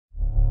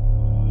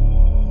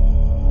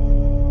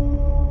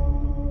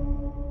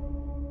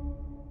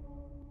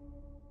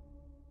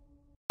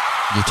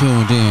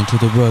tuned in to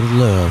the Brother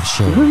Love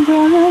Show,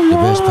 the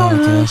best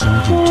podcast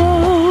on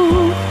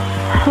YouTube.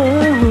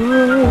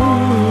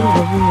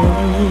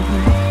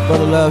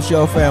 Brother Love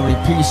Show family,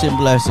 peace and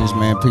blessings,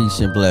 man. Peace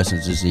and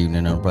blessings this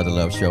evening on Brother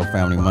Love Show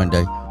Family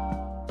Monday.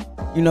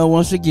 You know,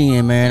 once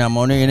again, man, I'm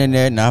on the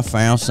internet and I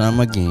found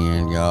something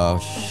again, y'all.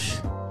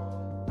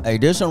 Hey,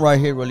 this one right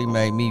here really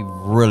made me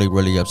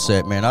really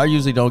upset, man. I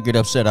usually don't get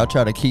upset. I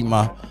try to keep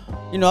my,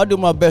 I do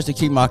my best to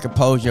keep my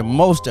composure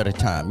most of the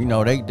time. You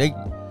know, they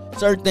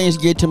certain things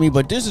get to me,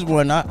 but this is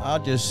one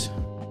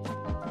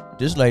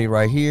this lady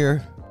right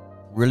here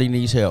really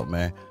needs help,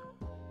 man.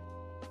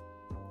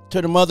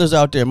 To the mothers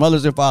out there,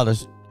 mothers and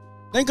fathers,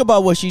 think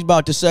about what she's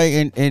about to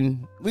say,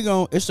 and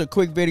it's a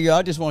quick video.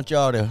 I just want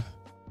y'all to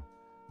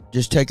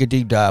just take a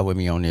deep dive with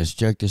me on this.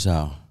 Check this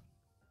out.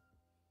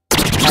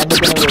 I'm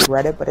never going to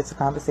regret it, but it's a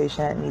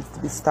conversation that needs to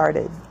be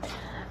started.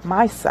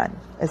 My son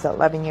is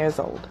 11 years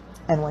old,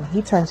 and when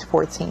he turns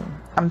 14,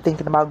 I'm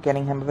thinking about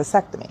getting him a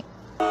vasectomy.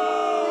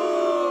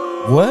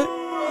 What?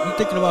 You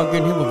thinking about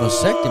getting him a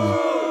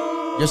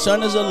vasectomy? Your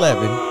son is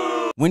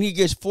 11. When he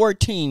gets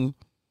 14,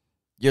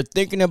 you're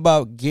thinking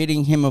about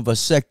getting him a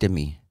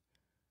vasectomy.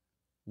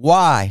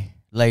 Why,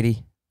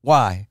 lady?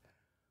 Why?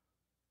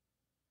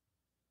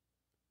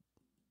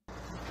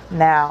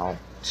 Now,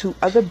 to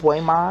other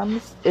boy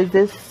moms, is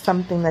this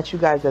something that you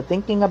guys are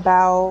thinking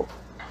about?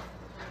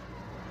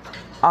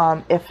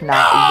 If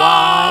not,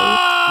 why?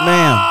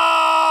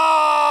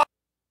 Ma'am,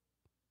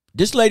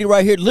 this lady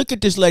right here, look at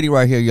this lady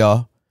right here,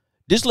 y'all.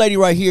 This lady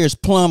right here is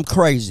plumb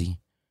crazy.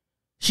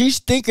 She's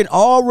thinking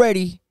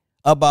already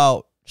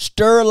about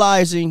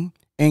sterilizing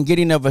and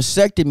getting a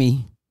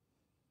vasectomy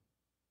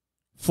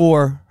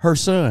for her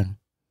son.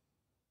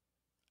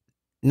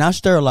 Not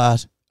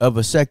sterilize, a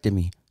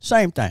vasectomy.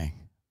 Same thing.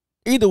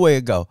 Either way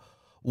it go.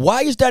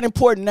 Why is that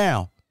important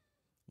now?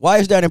 Why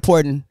is that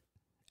important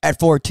at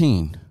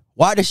 14?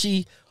 Why does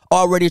she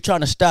already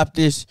trying to stop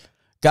this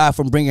guy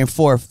from bringing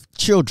forth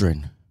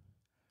children?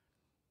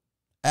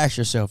 Ask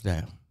yourself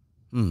that.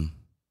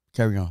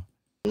 Carry on.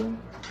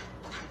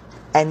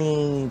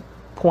 Any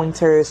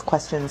pointers,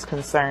 questions,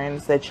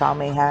 concerns that y'all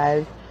may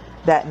have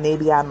that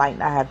maybe I might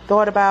not have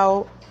thought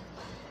about?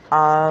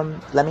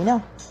 Let me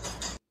know.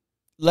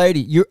 Lady,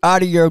 you're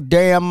out of your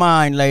damn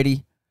mind,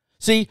 lady.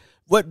 See,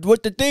 what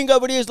the thing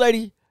of it is,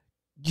 lady,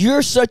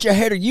 you're such a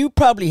hater. You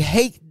probably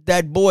hate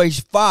that boy's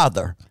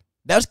father.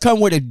 That's come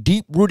with a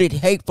deep-rooted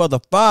hate for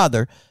the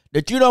father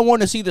that you don't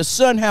want to see the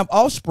son have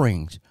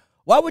offsprings.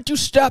 Why would you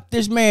stop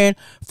this man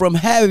from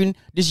having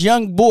this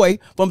young boy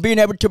from being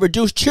able to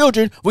produce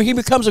children when he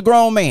becomes a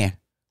grown man?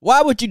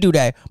 Why would you do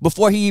that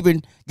before he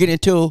even get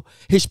into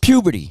his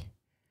puberty?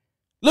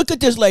 Look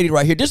at this lady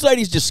right here. This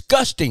lady's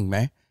disgusting,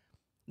 man.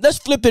 Let's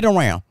flip it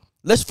around.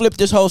 Let's flip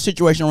this whole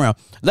situation around.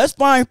 Let's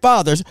find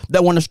fathers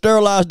that want to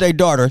sterilize their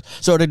daughters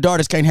so their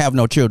daughters can't have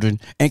no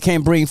children and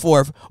can't bring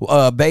forth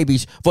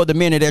babies for the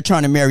men that they're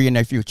trying to marry in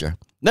their future.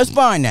 Let's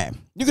find that.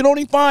 You can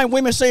only find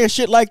women saying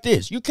shit like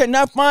this. You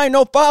cannot find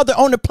no father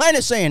on the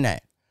planet saying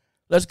that.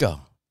 Let's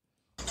go.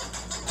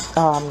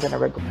 Oh, I'm going to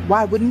regret.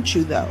 Why wouldn't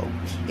you, though?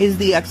 Is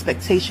the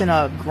expectation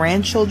of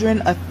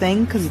grandchildren a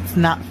thing? Because it's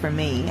not for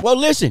me. Well,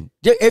 listen,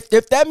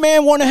 if that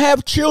man want to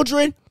have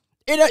children,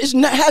 it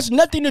has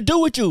nothing to do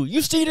with you.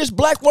 You see this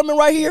black woman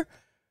right here?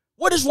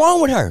 What is wrong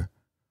with her?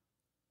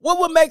 What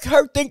would make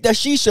her think that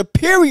she's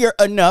superior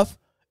enough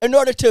in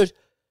order to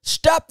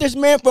stop this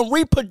man from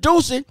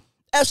reproducing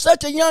at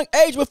such a young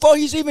age before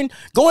he's even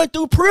going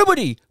through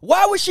puberty?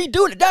 Why would she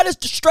do that? That is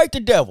straight the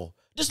devil.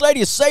 This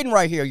lady is Satan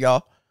right here,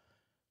 y'all.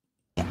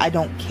 I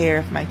don't care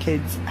if my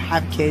kids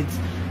have kids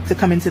to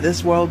come into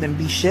this world and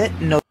be shit.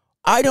 No.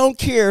 I don't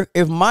care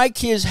if my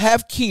kids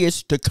have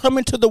kids to come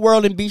into the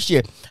world and be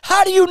shit.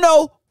 How do you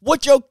know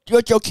what your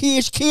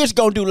kids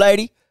gonna do,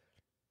 lady?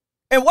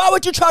 And why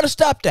would you try to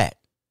stop that?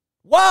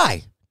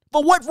 Why?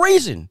 For what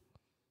reason?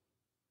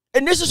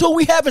 And this is who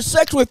we having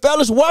sex with,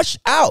 fellas. Watch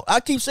out. I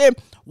keep saying,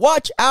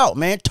 watch out,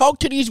 man. Talk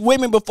to these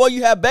women before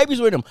you have babies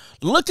with them.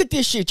 Look at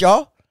this shit,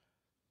 y'all.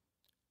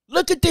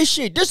 Look at this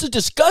shit. This is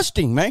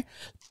disgusting, man.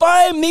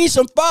 Find me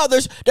some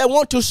fathers that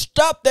want to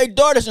stop their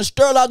daughters and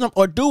sterilize them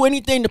or do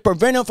anything to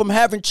prevent them from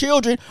having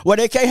children where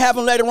they can't have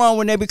them later on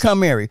when they become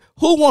married.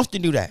 Who wants to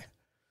do that?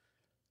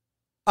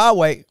 I'll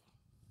wait.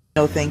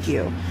 No, thank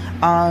you.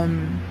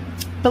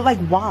 But like,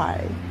 why?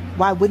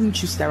 Why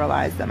wouldn't you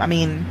sterilize them? I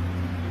mean,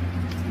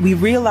 we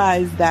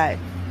realize that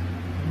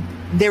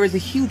there is a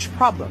huge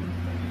problem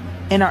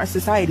in our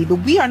society, but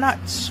we are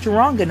not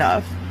strong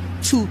enough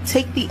to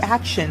take the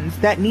actions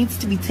that needs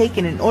to be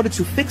taken in order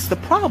to fix the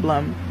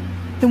problem.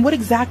 Then what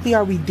exactly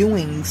are we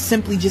doing?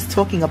 Simply just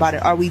talking about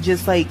it? Are we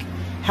just like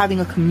having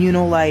a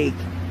communal like...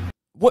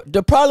 What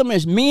the problem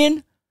is,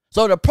 men.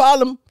 So the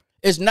problem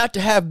is not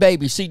to have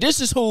babies. See,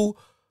 this is who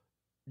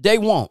they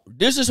want.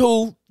 This is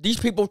who these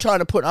people trying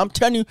to put. I'm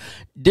telling you,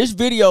 this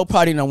video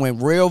probably done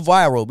went real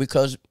viral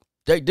because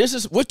this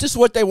is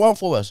what they want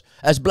for us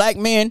as black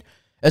men,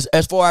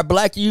 as for our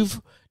black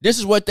youth. This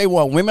is what they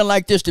want. Women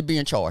like this to be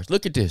in charge.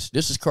 Look at this.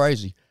 This is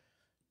crazy.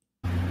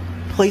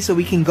 place where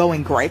we can go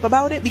and gripe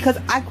about it, because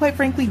I quite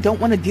frankly don't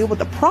want to deal with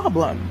the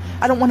problem.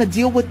 I don't want to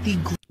deal with the...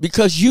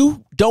 Because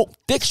you don't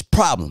fix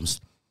problems.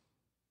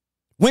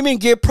 Women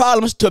give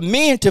problems to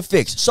men to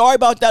fix. Sorry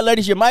about that,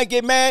 ladies. You might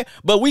get mad,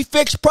 but we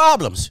fix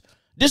problems.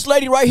 This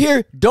lady right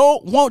here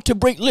don't want to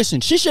bring...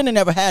 Listen, she shouldn't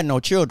have never had no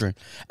children.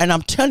 And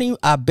I'm telling you,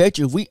 I bet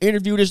you if we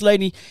interview this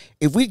lady,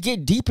 if we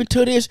get deep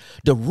into this,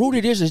 the root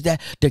of this is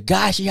that the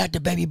guy she had the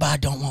baby by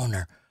don't want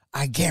her.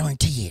 I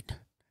guarantee it.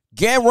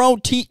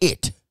 Guarantee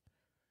it.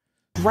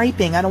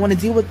 Griping. I don't want to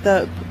deal with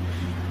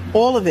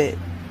all of it.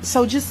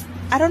 So just,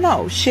 I don't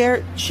know,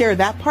 share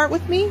that part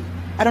with me.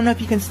 I don't know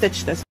if you can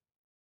stitch this.